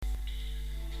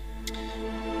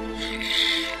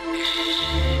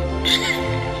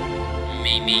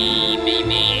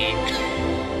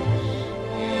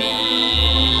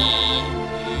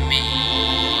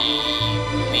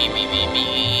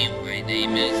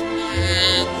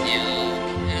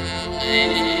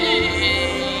Matthew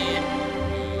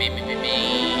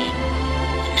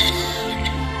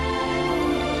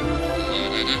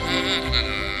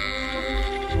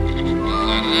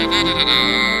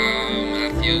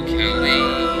Kelly.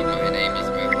 My name is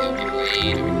Matthew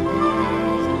Kelly.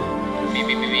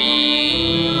 Me.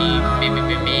 My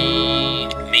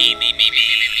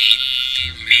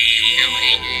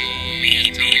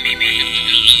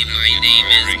name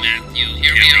is Matthew.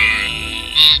 Here we are.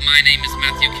 Well, my name is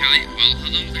Matthew Kelly. Well,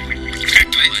 hello there.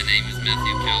 My name is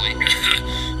Matthew Kelly.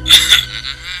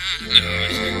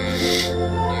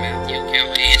 Matthew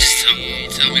Kelly. Just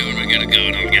tell me when we're gonna go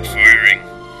and I'll get firing.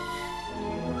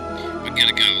 We're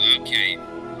gonna go, okay.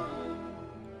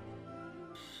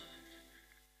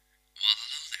 Well,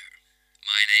 hello there.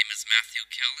 My name is Matthew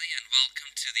Kelly, and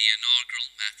welcome to the inaugural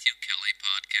Matthew Kelly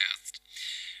podcast.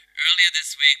 Earlier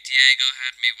this week, Diego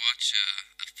had me watch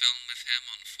a film with him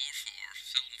on 4-4,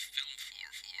 film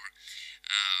 4-4.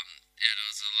 It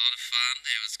was a lot of fun.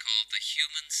 It was called The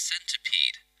Human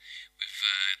Centipede, with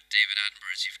David Attenborough,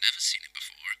 as you've never seen him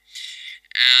before.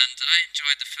 And I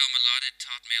enjoyed the film a lot. It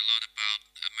taught me a lot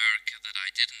about America that I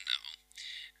didn't know.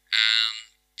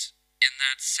 And in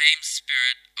that same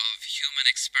spirit of human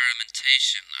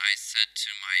experimentation, I said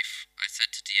to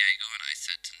Diego and I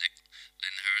said to Nick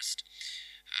Lyndhurst,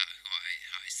 who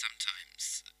I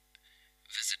sometimes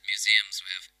visit museums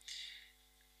with,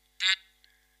 that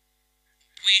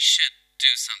we should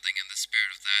do something in the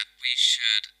spirit of that. We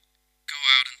should go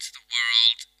out into the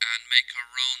world and make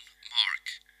our own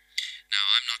mark. Now,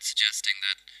 I'm not suggesting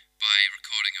that by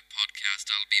recording a podcast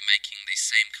I'll be making the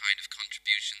same kind of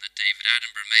contribution that David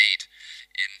Attenborough made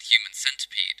in Human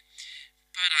Centipede,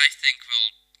 but I think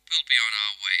we'll be on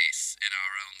our way, in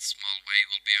our own small way.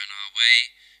 We'll be on our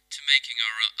way to making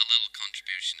a little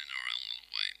contribution in our own little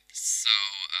way. So,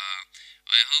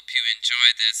 I hope you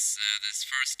enjoy this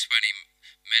first 20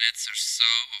 minutes or so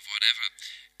of whatever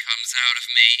comes out of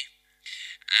me,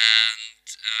 and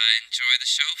enjoy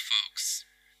the show, folks.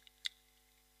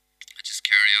 Just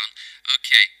carry on.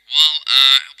 Okay, well,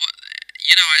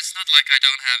 it's not like I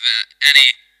don't have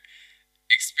any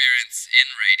experience in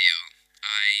radio.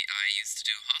 I used to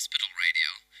do hospital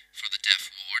radio for the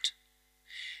deaf ward.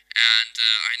 And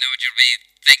I know what you'll be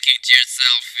thinking to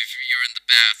yourself if you're in the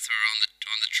bath or on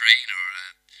the train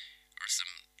or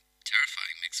some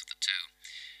terrifying mix of the two.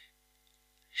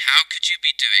 How could you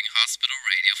be doing hospital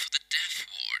radio for the deaf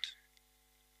ward?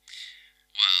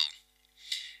 Well,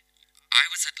 I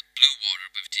was at Blue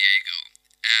Water with Diego,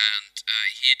 and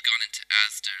he had gone into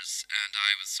Asda's, and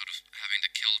I was sort of having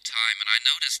to kill time, and I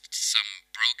noticed some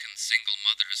broken single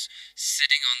mothers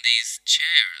sitting on these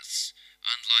chairs.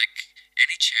 Unlike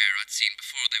any chair I'd seen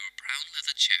before, they were brown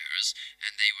leather chairs,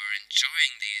 and they were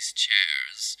enjoying these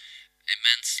chairs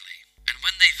immensely. And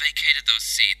when they vacated those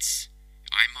seats,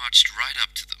 I marched right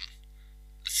up to them.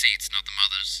 The seats, not the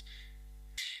mothers.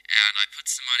 And I put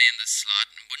some money in the slot,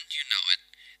 and wouldn't you know it,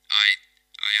 I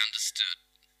understood.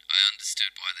 I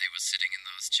understood why they were sitting in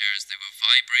those chairs. They were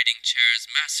vibrating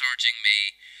chairs, massaging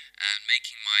me, and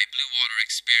making my Blue Water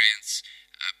experience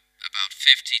about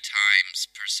 50 times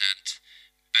 %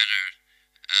 better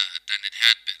than it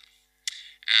had been.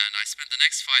 And I spent the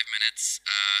next 5 minutes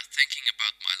thinking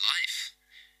about my life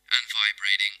and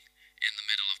vibrating in the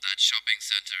middle of that shopping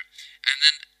center. And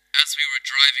then as we were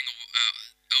driving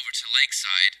over to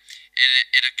Lakeside,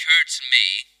 it occurred to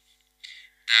me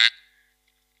that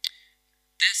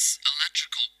this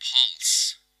electrical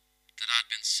pulse that I'd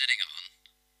been sitting on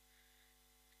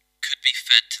could be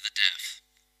fed to the deaf.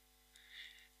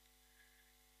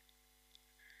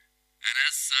 And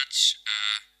as such,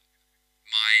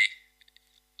 my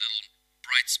little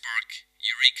bright spark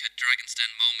Eureka Dragon's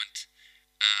Den moment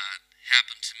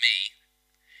happened to me.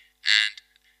 And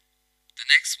the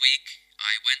next week,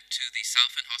 I went to the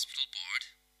Southend Hospital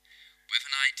Board with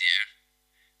an idea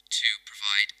to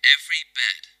provide every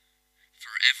bed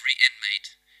for every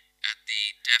inmate at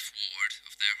the deaf ward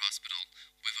of their hospital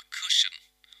with a cushion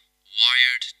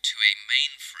wired to a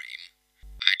mainframe.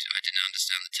 I didn't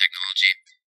understand the technology,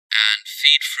 and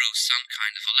feed through some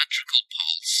kind of electrical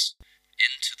pulse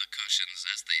into the cushions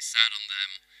as they sat on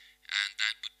them, and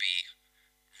that would be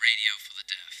radio for the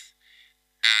deaf.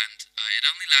 And it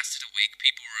only lasted a week.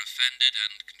 People were offended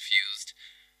and confused.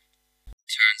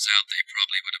 Turns out they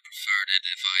probably would have preferred it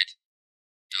if I'd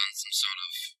done some sort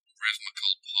of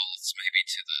rhythmical pulse, maybe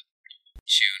to the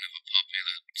tune of a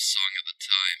popular song at the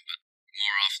time, but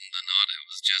more often than not it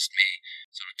was just me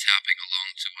sort of tapping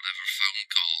along to whatever phone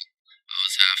call I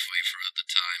was halfway through at the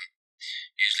time.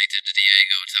 Usually to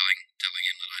Diego, telling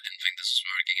him that I didn't think this was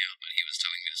working out, but he was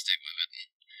telling me to stick with it. And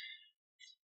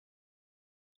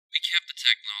we kept kept the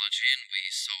technology and we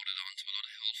sold it on to a lot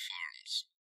of hill farms.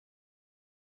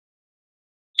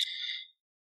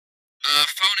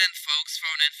 Phone in, folks.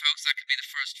 Phone in, folks. That could be the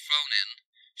first phone in.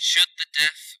 Should the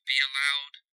deaf be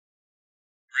allowed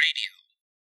radio?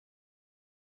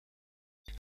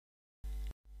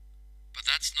 But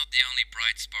that's not the only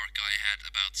bright spark I had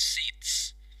about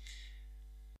seats.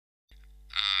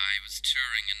 I was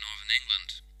touring in Northern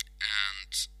England,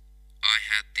 and I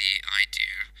had the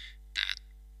idea that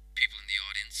people in the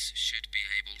audience should be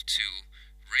able to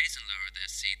raise and lower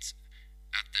their seats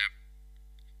at their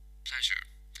pleasure.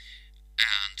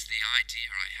 And the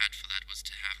idea I had for that was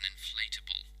to have an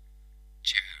inflatable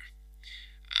chair,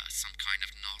 some kind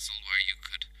of nozzle where you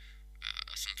could,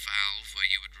 some valve where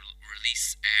you would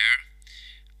release air,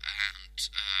 and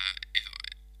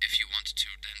if you wanted to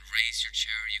then raise your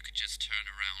chair, you could just turn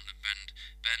around and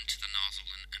bend to the nozzle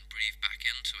and breathe back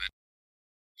into it.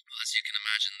 Well, as you can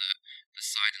imagine, the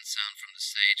sight and sound from the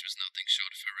stage was nothing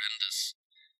short of horrendous.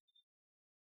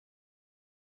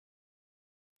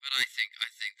 But I think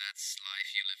that's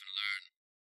life. You live and learn.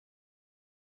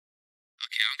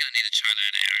 Okay, I'm gonna need to try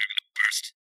that air. I'm gonna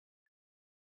burst.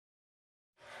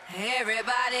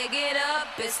 Everybody get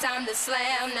up, it's time to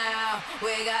slam now.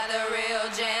 We got the real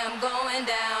jam going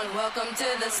down. Welcome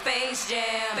to the Space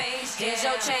Jam. Here's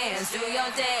your chance, do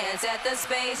your dance at the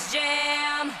Space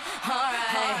Jam.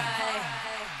 Alright.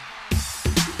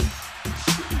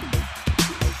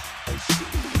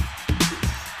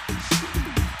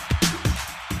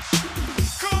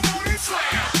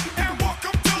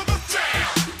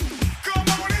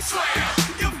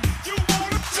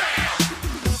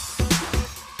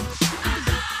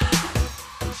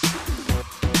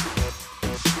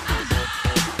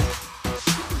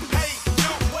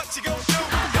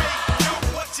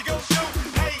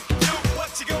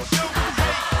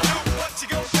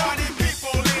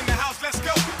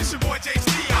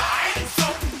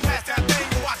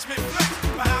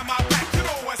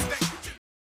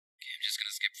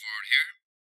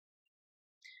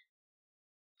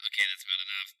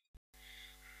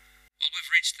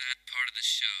 Reached that part of the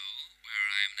show where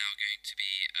I am now going to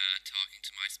be talking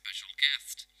to my special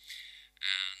guest.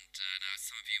 And now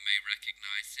some of you may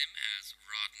recognize him as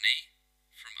Rodney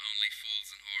from Only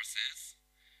Fools and Horses,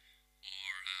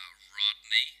 or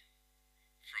Rodney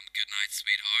from Goodnight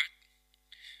Sweetheart,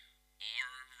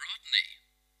 or Rodney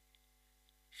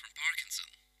from Parkinson.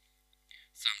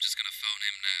 So I'm just going to phone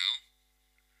him now.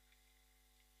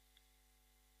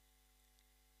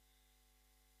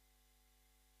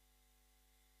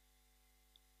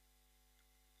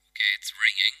 Okay, it's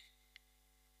ringing.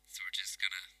 So we're just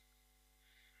gonna...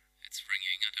 It's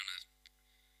ringing, I don't know...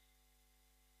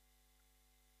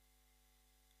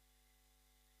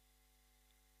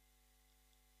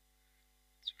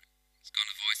 It's gone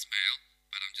to voicemail,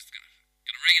 but I'm just gonna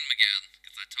ring him again,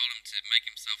 because I told him to make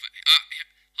himself...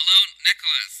 Hello,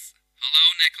 Nicholas! Hello,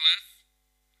 Nicholas?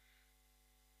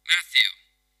 Matthew.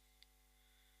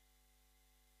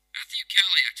 Matthew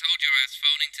Kelly, I told you I was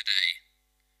phoning today.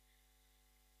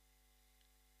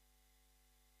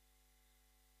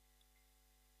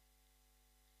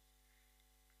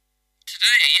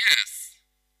 Today, yes.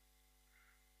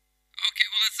 Okay,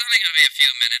 well, it's only going to be a few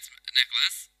minutes,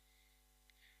 Nicholas.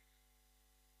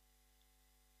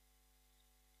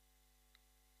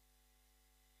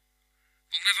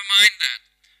 Well, never mind that.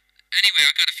 Anyway,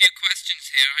 I've got a few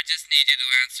questions here. I just need you to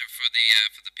answer for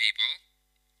the people.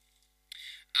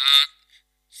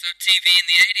 So TV in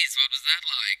the 80s, what was that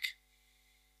like?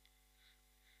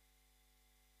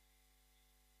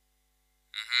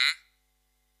 Uh-huh.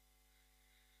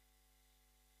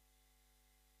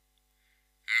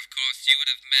 And of course, you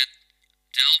would have met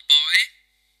Del Boy.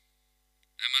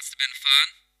 That must have been fun.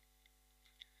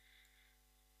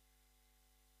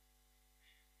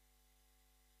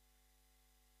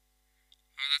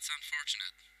 Oh, that's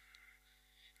unfortunate.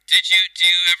 Do you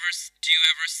ever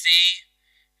see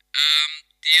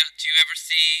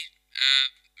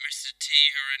Mr. T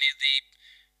or any of the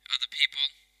other people?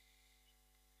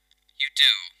 You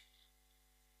do.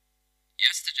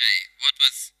 Yesterday, what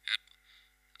was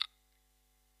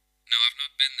no, I've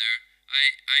not been there.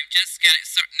 I'm just getting...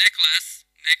 Nicholas,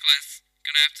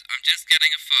 I'm just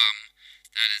getting a phone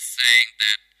that is saying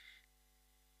that,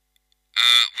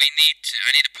 I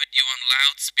need to put you on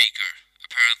loudspeaker,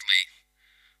 apparently.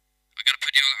 I'm gonna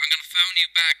phone you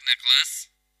back,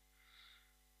 Nicholas.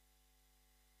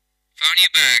 Phone you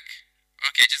back.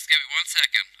 Okay, just give me 1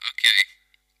 second. Okay.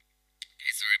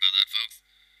 Okay, sorry about that, folks.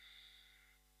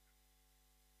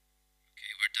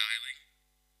 Okay, we're dialing.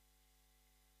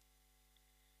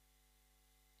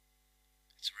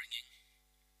 It's ringing.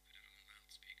 Put it on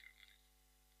loudspeaker a minute.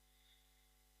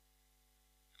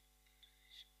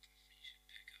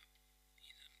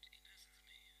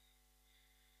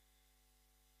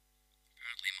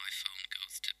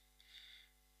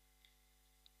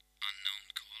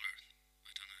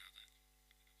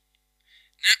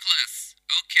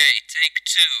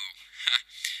 two.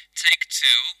 Take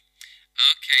two.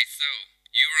 Okay, so,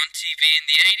 you were on TV in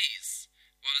the 80s.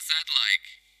 What is that like?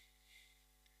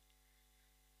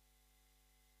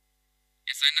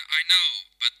 Yes, I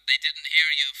know, but they didn't hear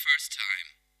you first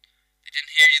time. They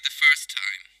didn't hear you the first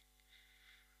time.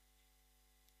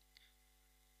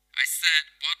 I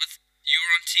said, you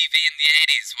were on TV in the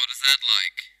 80s. What is that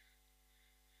like?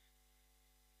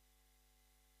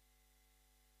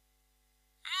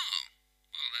 Oh,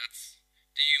 well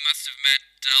you must have met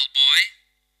Del Boy?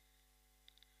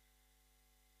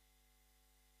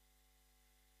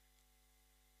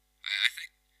 I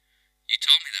think you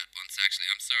told me that once, actually.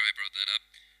 I'm sorry I brought that up.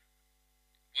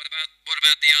 What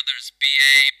about the others?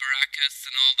 B.A., Baracus,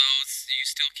 and all those? Do you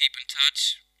still keep in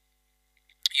touch?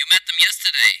 You met them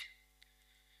yesterday.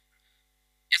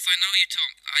 Yes, I know you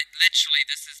told me. Literally,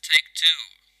 this is take two.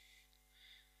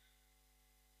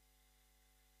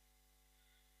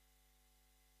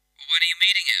 Well, when are you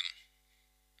meeting him?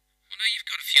 Well, no, you've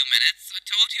got a few minutes. I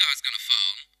told you I was going to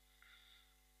phone.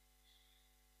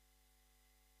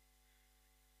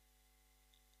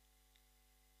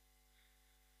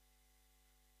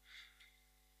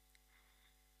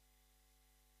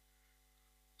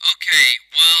 Okay,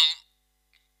 well,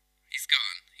 he's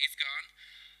gone.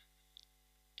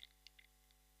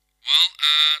 Well,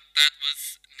 that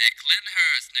was Nicholas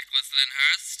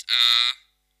Lyndhurst.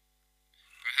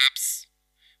 Perhaps,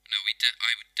 no,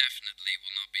 I would definitely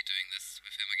will not be doing this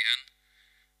with him again.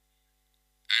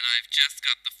 And I've just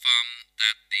got the phone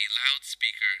that the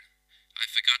loudspeaker, I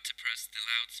forgot to press the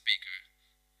loudspeaker.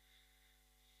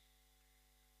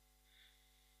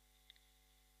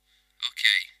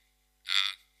 Okay,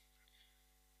 I'll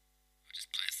just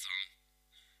play a song.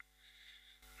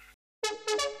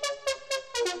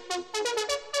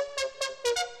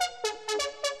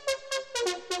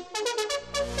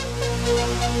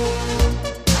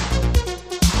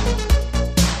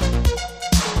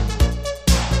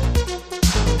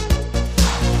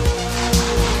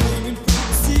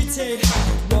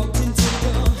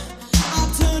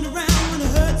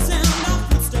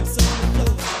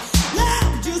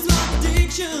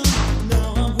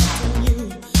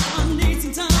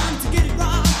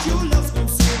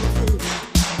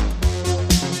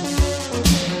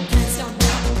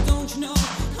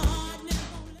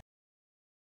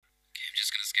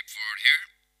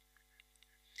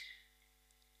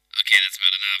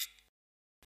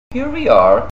 Here we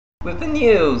are with the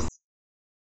news.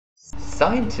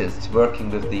 Scientists working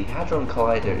with the Hadron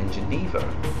Collider in Geneva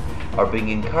are being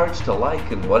encouraged to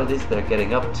liken what it is they're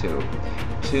getting up to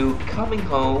coming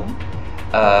home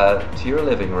to your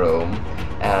living room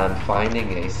and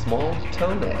finding a small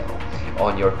toenail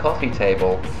on your coffee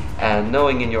table and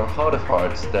knowing in your heart of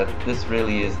hearts that this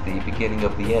really is the beginning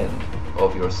of the end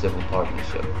of your civil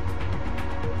partnership.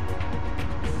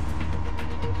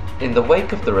 In the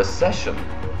wake of the recession,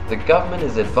 the government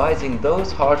is advising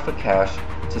those hard for cash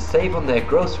to save on their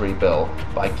grocery bill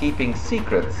by keeping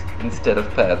secrets instead of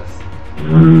pets.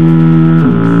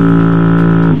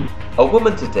 A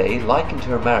woman today likened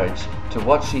her marriage to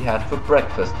what she had for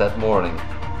breakfast that morning: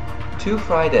 2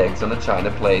 fried eggs on a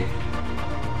china plate.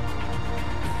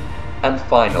 And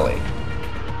finally,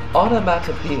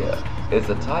 onomatopoeia is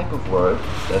a type of word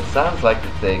that sounds like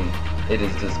the thing it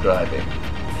is describing.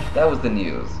 That was the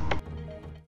news.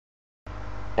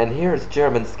 And here's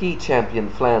German ski champion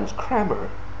Flange Krammer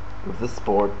with the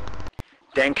sport.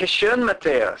 Danke schön,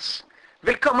 Matthias.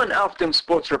 Willkommen auf dem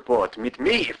Sportsreport mit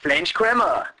me, Flange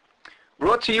Krammer.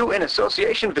 Brought to you in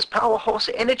association with Power Horse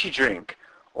Energy Drink.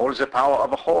 All the power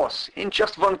of a horse in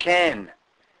just one can.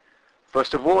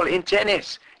 First of all, in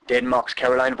tennis, Denmark's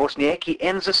Caroline Wozniacki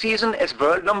ends the season as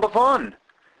world number 1.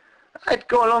 I'd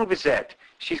go along with that.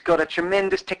 She's got a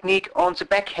tremendous technique on the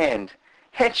backhand.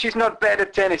 And she's not bad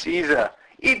at tennis either.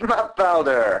 Eat my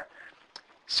powder.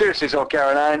 Seriously though,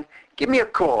 Caroline, give me a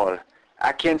call.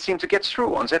 I can't seem to get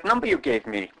through on that number you gave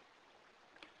me.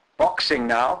 Boxing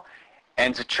now,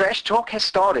 and the trash talk has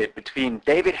started between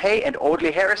David Haye and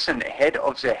Audley Harrison ahead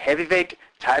of the heavyweight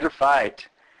title fight.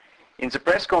 In the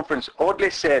press conference,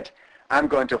 Audley said, "I'm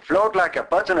going to float like a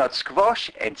butternut squash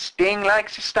and sting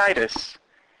like cystitis."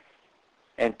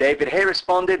 And David Haye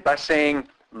responded by saying,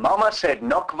 "Mama said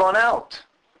knock one out."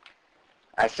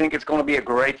 I think it's going to be a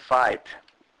great fight.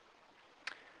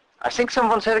 I think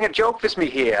someone's having a joke with me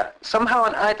here. Somehow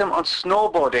an item on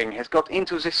snowboarding has got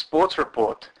into this sports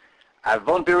report. I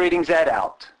won't be reading that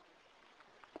out.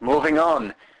 Moving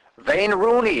on. Wayne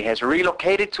Rooney has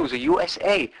relocated to the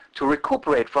USA to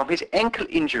recuperate from his ankle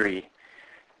injury.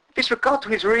 With regard to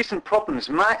his recent problems,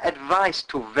 my advice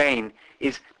to Wayne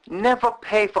is never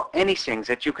pay for anything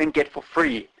that you can get for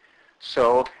free.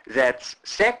 So that's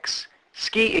sex,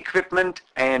 ski equipment,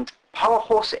 and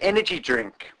powerhouse energy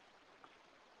drink.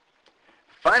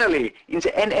 Finally, in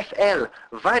the NFL,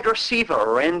 wide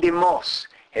receiver Randy Moss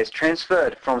has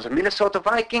transferred from the Minnesota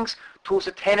Vikings to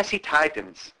the Tennessee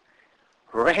Titans.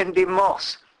 Randy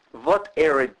Moss, what a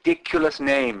ridiculous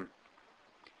name.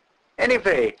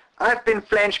 Anyway, I've been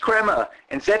Flange Krammer,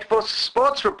 and that was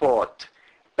Sports Report.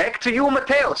 Back to you,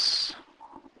 Mateus.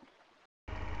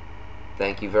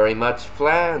 Thank you very much,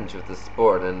 Flange, with the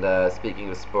sport. And speaking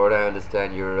of sport, I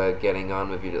understand you're getting on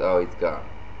with your... Oh, he's gone.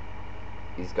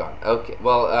 He's gone. Okay,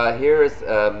 well, here is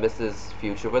Mrs.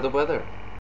 Future with the weather.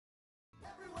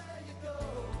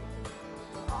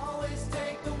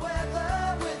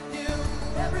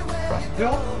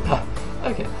 Right.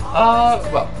 Okay.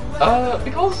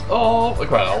 Because of the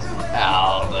clouds,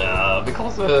 and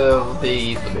because of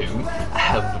the moon,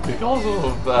 and because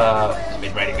of it's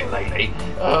been raining a bit lately,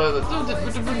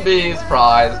 wouldn't be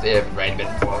surprised if it rained a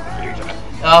bit more in the future.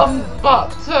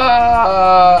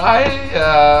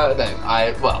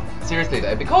 Seriously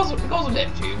though, because of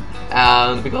Neptune,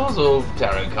 and because of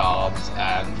tarot cards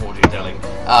and fortune telling,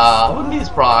 I wouldn't be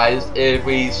surprised if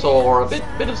we saw a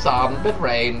bit of sun, a bit of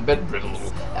rain, a bit of drizzle,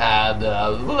 and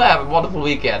we'll have a wonderful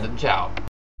weekend, and ciao.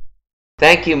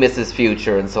 Thank you, Mrs.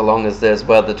 Future, and so long as there's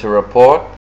weather to report,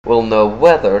 we'll know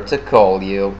whether to call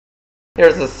you.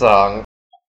 Here's a song.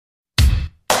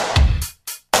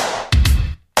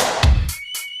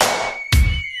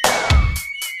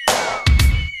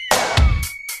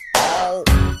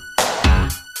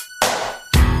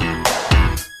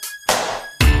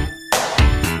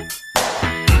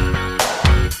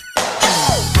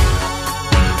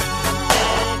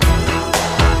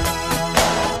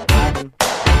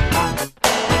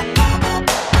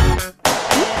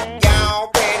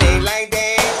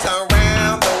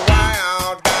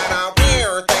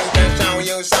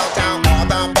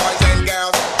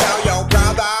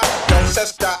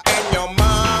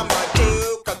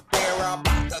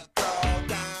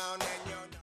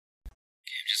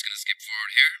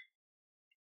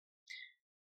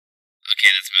 Okay,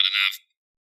 that's about enough.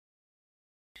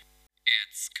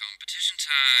 It's competition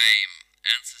time.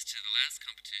 Answers to the last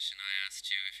competition I asked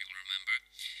you, if you'll remember.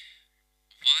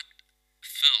 What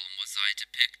film was I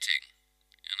depicting?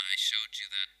 And I showed you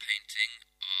that painting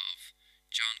of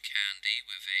John Candy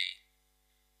with a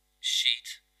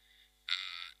sheet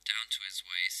down to his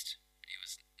waist. He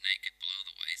was naked below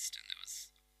the waist, and there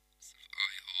was sort of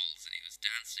eye holes, and he was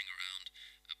dancing around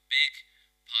a big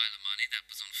pile of money that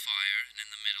was on fire, and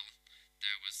in the middle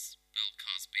there was Bill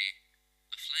Cosby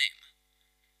aflame.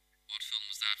 What film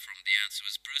was that from? The answer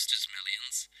was Brewster's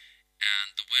Millions,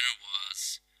 and the winner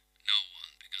was no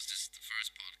one, because this is the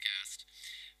first podcast.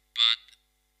 But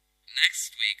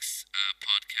next week's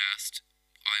podcast,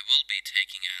 I will be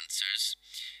taking answers,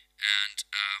 and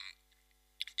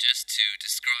just to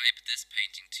describe this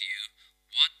painting to you,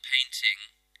 what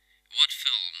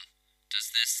film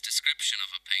does this description of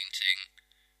a painting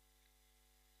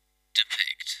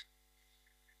depict?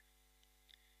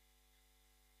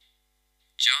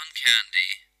 John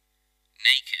Candy,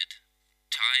 naked,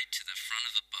 tied to the front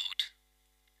of a boat.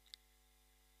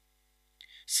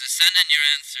 So send in your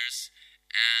answers,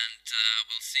 and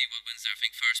we'll see what wins there. I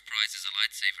think first prize is a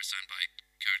lightsaber signed by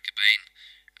Kurt Cobain.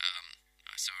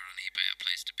 I saw it on eBay, I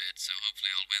placed a bid, so hopefully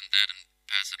I'll win that and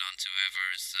pass it on to whoever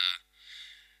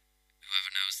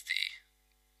knows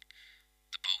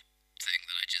the boat thing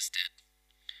that I just did.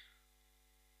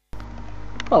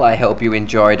 Well, I hope you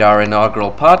enjoyed our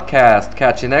inaugural podcast.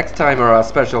 Catch you next time, where our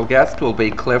special guest will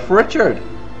be Cliff Richard.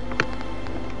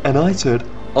 And I said,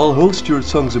 I'll host your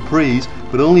songs of praise,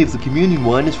 but only if the communion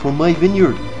wine is from my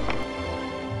vineyard.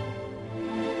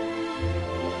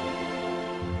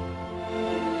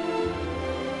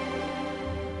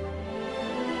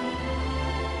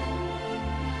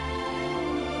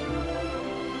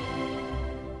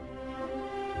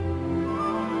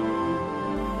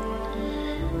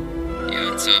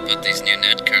 So I put these new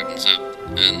net curtains up,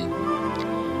 and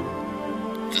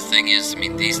the thing is, I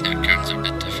mean, these net curtains are a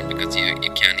bit different because you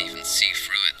can't even see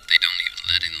through it. They don't even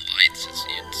let in light.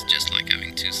 It's just like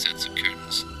having two sets of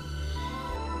curtains.